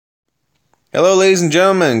Hello, ladies and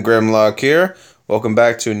gentlemen, Grimlock here. Welcome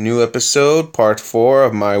back to a new episode, part 4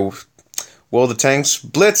 of my World of Tanks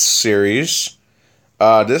Blitz series.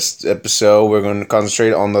 This episode, we're going to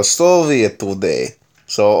concentrate on the Soviet today.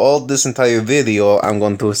 So, all this entire video, I'm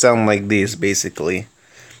going to sound like this, basically.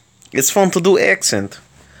 It's fun to do accent.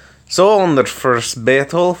 So, on the first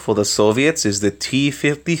battle for the Soviets is the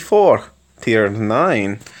T-54, Tier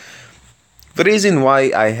 9. The reason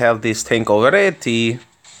why I have this tank already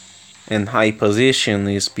in high position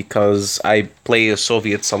is because I play the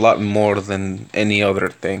Soviets a lot more than any other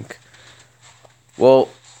tank. Well,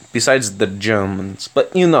 besides the Germans,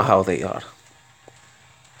 but you know how they are.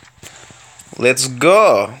 Let's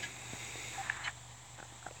go.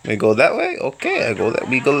 We go that way? Okay, I go that.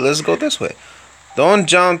 Let's go this way. Don't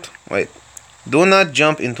jump. Wait. Do not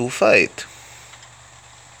jump into fight.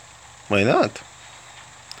 Why not?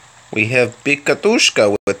 We have Big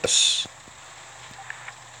Katushka with us.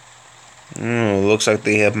 Looks like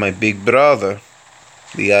they have my big brother,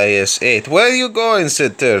 the IS-8. Where are you going,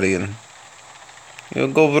 Centurion?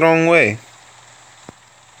 You'll go the wrong way.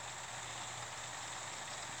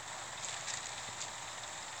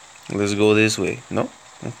 Let's go this way. No?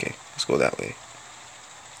 Okay, let's go that way.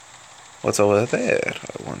 What's over there,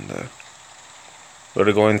 I wonder?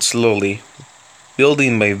 We're going slowly,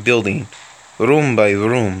 building by building, room by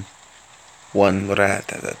room, one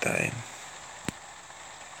rat at a time.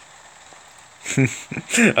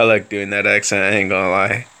 I like doing that accent, I ain't gonna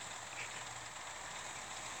lie.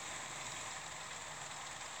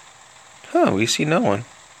 Huh, we see no one.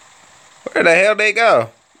 Where the hell they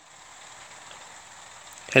go?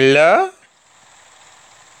 Hello?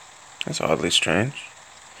 That's oddly strange.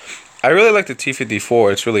 I really like the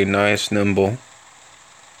T-54, it's really nice, nimble.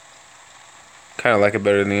 Kinda like it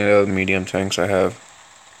better than the other medium tanks I have.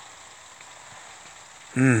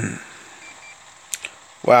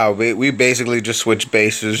 Wow, we basically just switched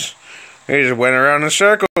bases. We just went around in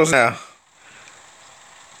circles now.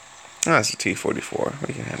 Ah, it's a T-44.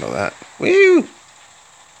 We can handle that. Woo!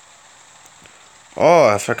 Oh,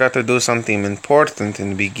 I forgot to do something important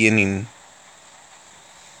in the beginning.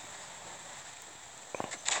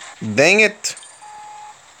 Dang it!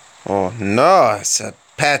 Oh no, it's a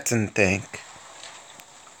patent tank.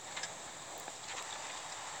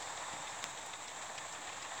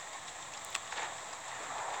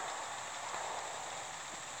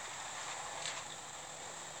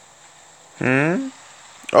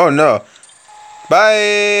 Oh no.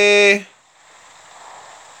 Bye!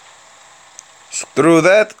 Screw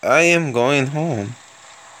that, I am going home.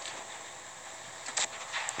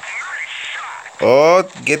 Oh,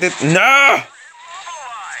 get it? No!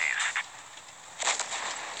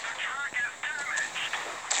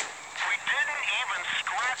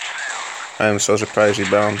 I am so surprised he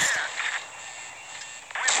bounced.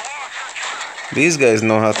 These guys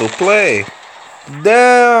know how to play.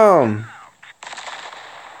 Damn!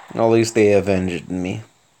 At least they avenged me.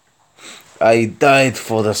 I died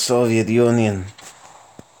for the Soviet Union.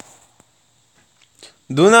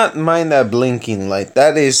 Do not mind that blinking light.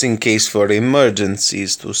 That is in case for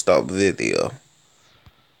emergencies to stop video.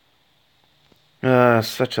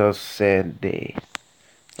 Such a sad day.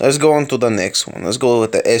 Let's go on to the next one. Let's go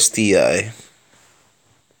with the STI.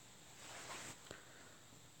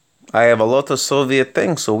 I have a lot of Soviet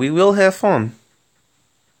tanks, so we will have fun.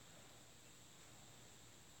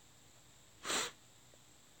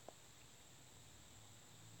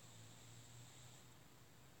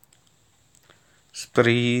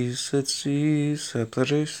 Okay,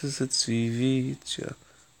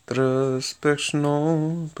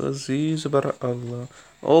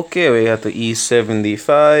 we have the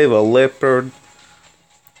E-75, a Leopard.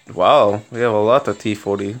 Wow, we have a lot of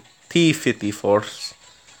T-54s.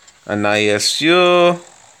 An ISU.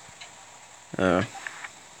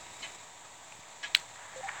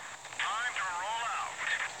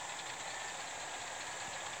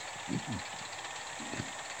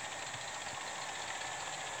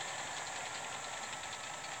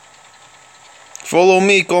 Follow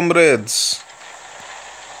me, comrades.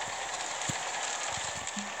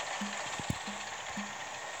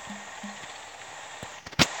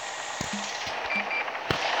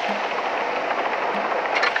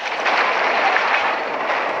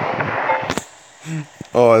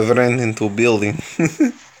 Oh, I've ran into a building.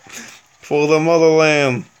 For the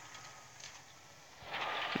Motherland.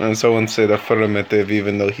 And someone said affirmative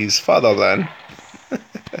even though he's fatherland.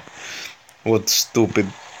 What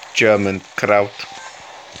stupid German kraut.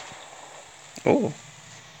 Oh.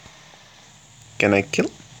 Can I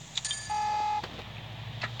kill?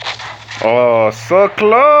 Oh, so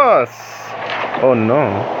close! Oh no.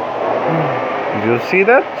 Did you see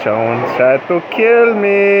that? Someone tried to kill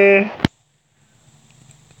me.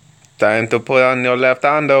 Time to put on your left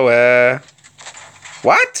underwear.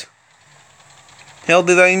 What? Hell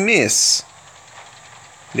did I miss?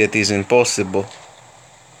 That is impossible.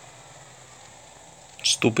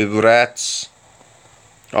 Stupid rats.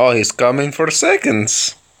 Oh, he's coming for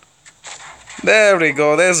seconds. There we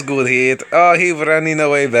go, that's good hit. Oh, he's running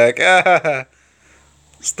away back.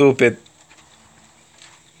 Stupid.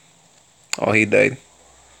 Oh, he died.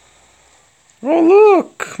 Oh,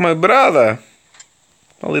 look, my brother.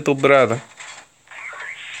 My little brother.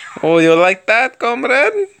 Oh, you like that,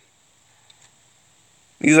 comrade?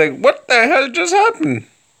 He's like, what the hell just happened?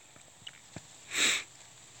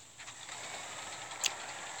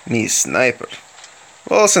 Me, sniper.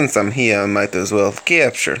 Well, since I'm here, I might as well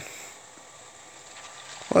capture.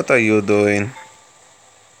 What are you doing?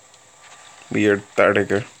 Weird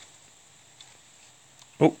target.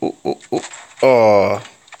 Oh, oh, oh, oh. Oh.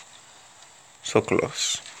 So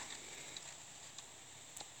close.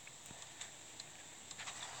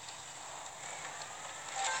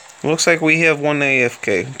 Looks like we have one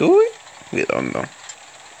AFK. Do we? We don't know.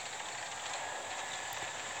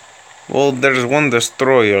 Well, there's one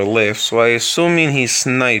destroyer left, so I assuming he's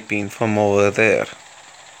sniping from over there.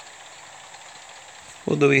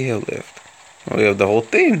 What do we have left? Oh, we have the whole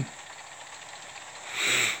team.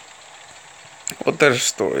 What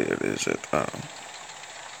destroyer is it? Oh.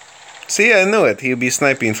 See, I knew it. He'll be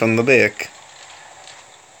sniping from the back.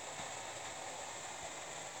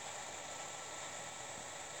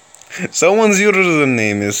 Someone's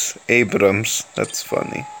username is Abrams. That's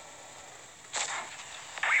funny.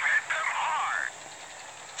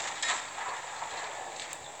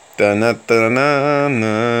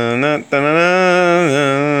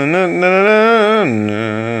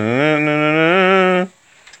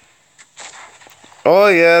 Oh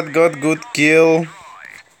yeah, got good kill.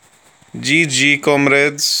 GG,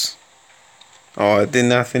 comrades. Oh, I did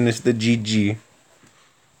not finish the GG.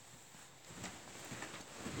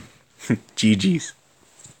 GG's.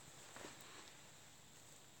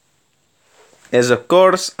 As of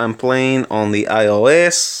course, I'm playing on the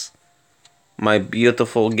iOS. My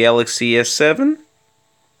beautiful Galaxy S7.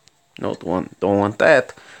 Don't want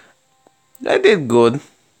that. I did good.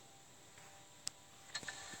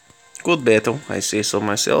 Good battle, I say so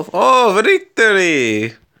myself. Oh,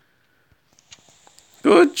 victory!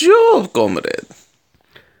 Good job, comrade.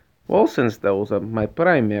 Well, since those are my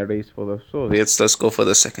primaries for the Soviets, let's go for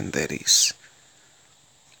the secondaries.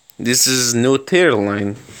 This is new tier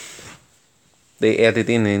line. They added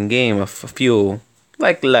in game a few,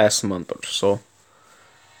 like last month or so.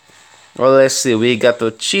 Well, let's see. We got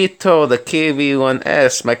the Cheeto, the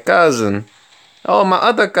KV-1S, my cousin. Oh, my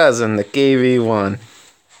other cousin, the KV-1.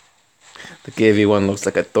 The KV-1 looks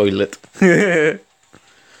like a toilet.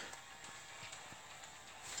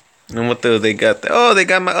 And what do they got? Oh, they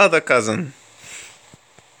got my other cousin.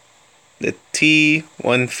 The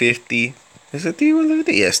T-150. Is it T-150?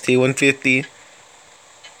 Yes, T-150.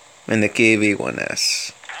 And the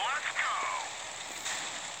KV-1S.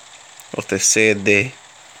 What they said, they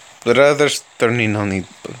brothers turning on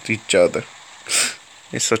each other.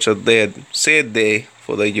 It's such a sad day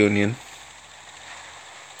for the Union.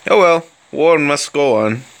 Oh well, war must go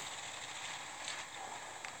on.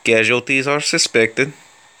 Casualties are suspected.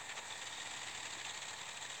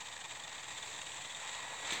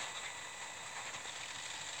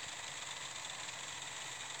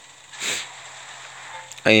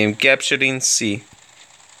 I am capturing C.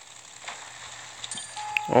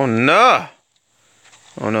 Oh no!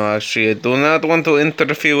 Oh no, actually I do not want to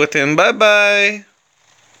interfere with him. Bye bye!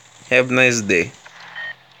 Have a nice day.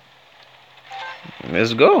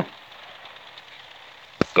 Let's go.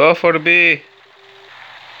 Go for B.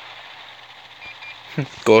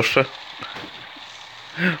 Gosha.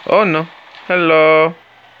 Oh no. Hello.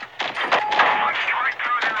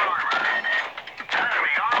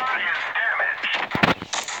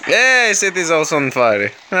 Hey, city's also on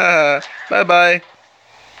fire. Bye bye.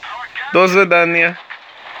 До свидания.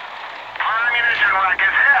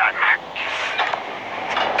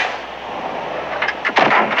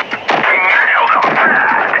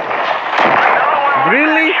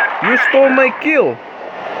 Really? You stole my kill.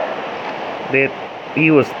 That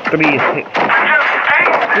he was 3 hit.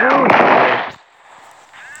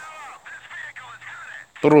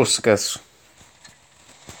 Truskas.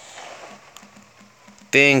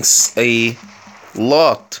 Thanks a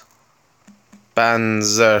lot,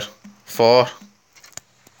 Panzer 4.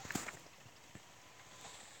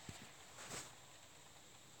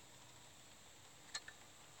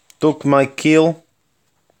 Took my kill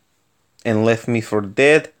and left me for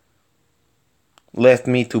dead. left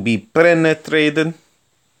me to be penetrated.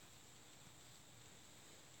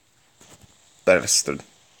 Bastard.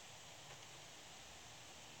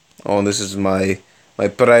 Oh, this is my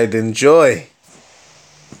pride and joy.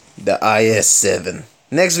 The IS-7.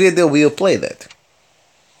 Next video we'll play that.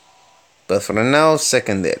 But for now,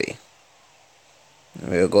 secondary.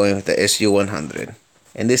 We're going with the SU-100.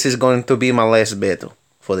 And this is going to be my last battle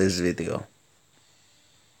for this video.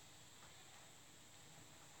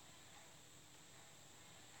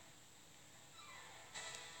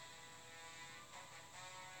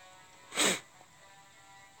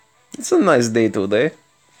 It's a nice day today.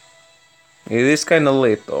 It is kind of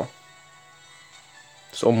late though.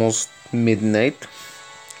 It's almost midnight.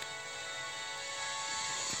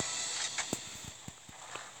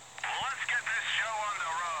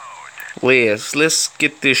 Yes, let's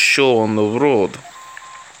get this show on the road.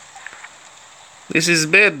 This is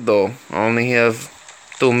bad though. I only have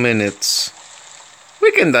 2 minutes.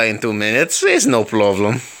 We can die in 2 minutes. There's no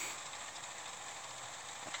problem.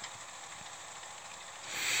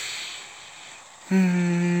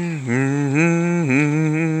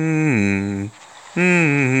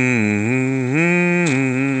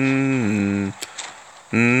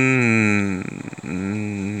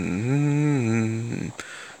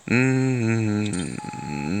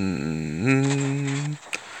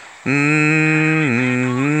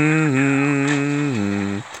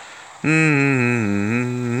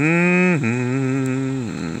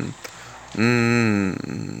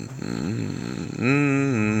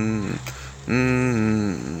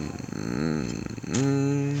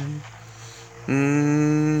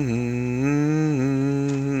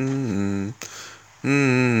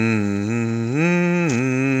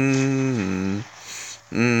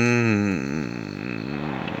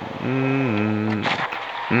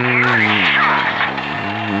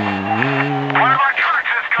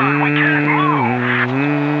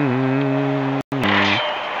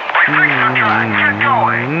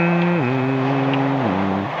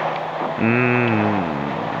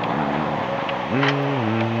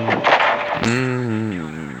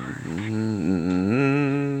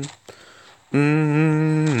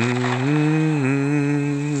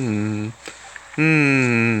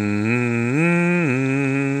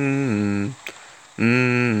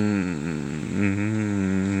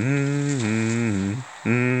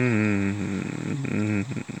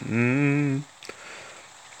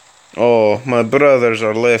 Oh, my brothers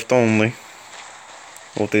are left only.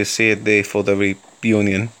 What they said they for the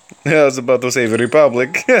reunion. I was about to say the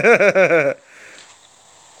Republic.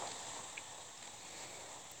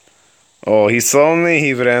 Oh, he saw me,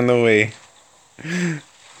 he ran away.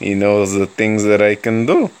 He knows the things that I can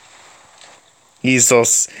do. He's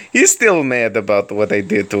still mad about what I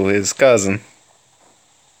did to his cousin.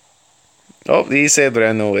 Oh, he said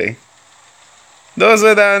ran away. Do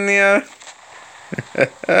свидания.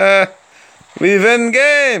 We win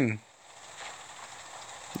game.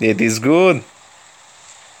 It is good.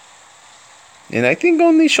 And I think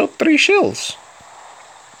only shot 3 shells.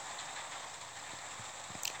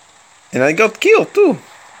 And I got killed too.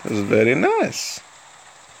 It was very nice.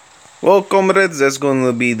 Well, comrades, that's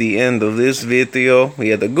gonna be the end of this video. We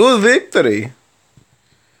had a good victory.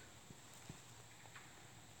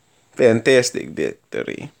 Fantastic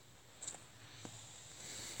victory.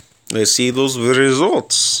 Let's see those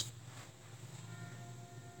results.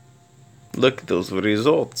 Look at those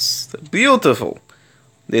results. They're beautiful.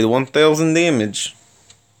 Did 1000 damage.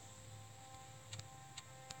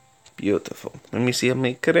 Beautiful. Let me see how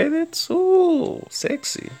many credits. Oh,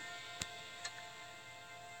 sexy.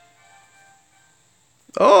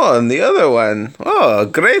 Oh, and the other one. Oh,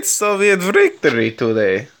 great Soviet victory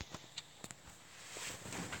today.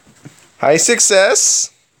 High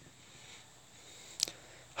success.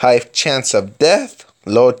 High chance of death.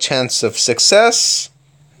 Low chance of success.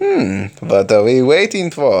 What are we waiting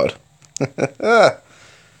for?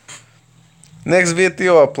 Next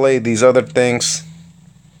video I'll play these other things.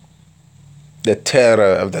 The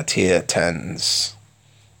terror of the tier 10s.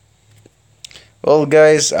 Well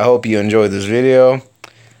guys, I hope you enjoyed this video.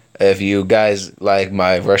 If you guys like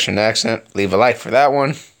my Russian accent, leave a like for that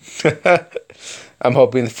one. I'm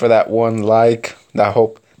hoping for that 1 like. I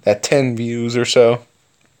hope that 10 views or so.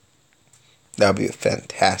 That'll be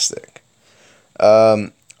fantastic.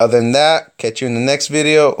 Other than that, catch you in the next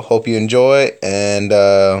video. Hope you enjoy. And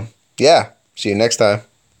yeah, see you next time.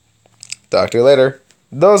 Talk to you later.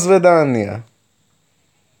 До свидания.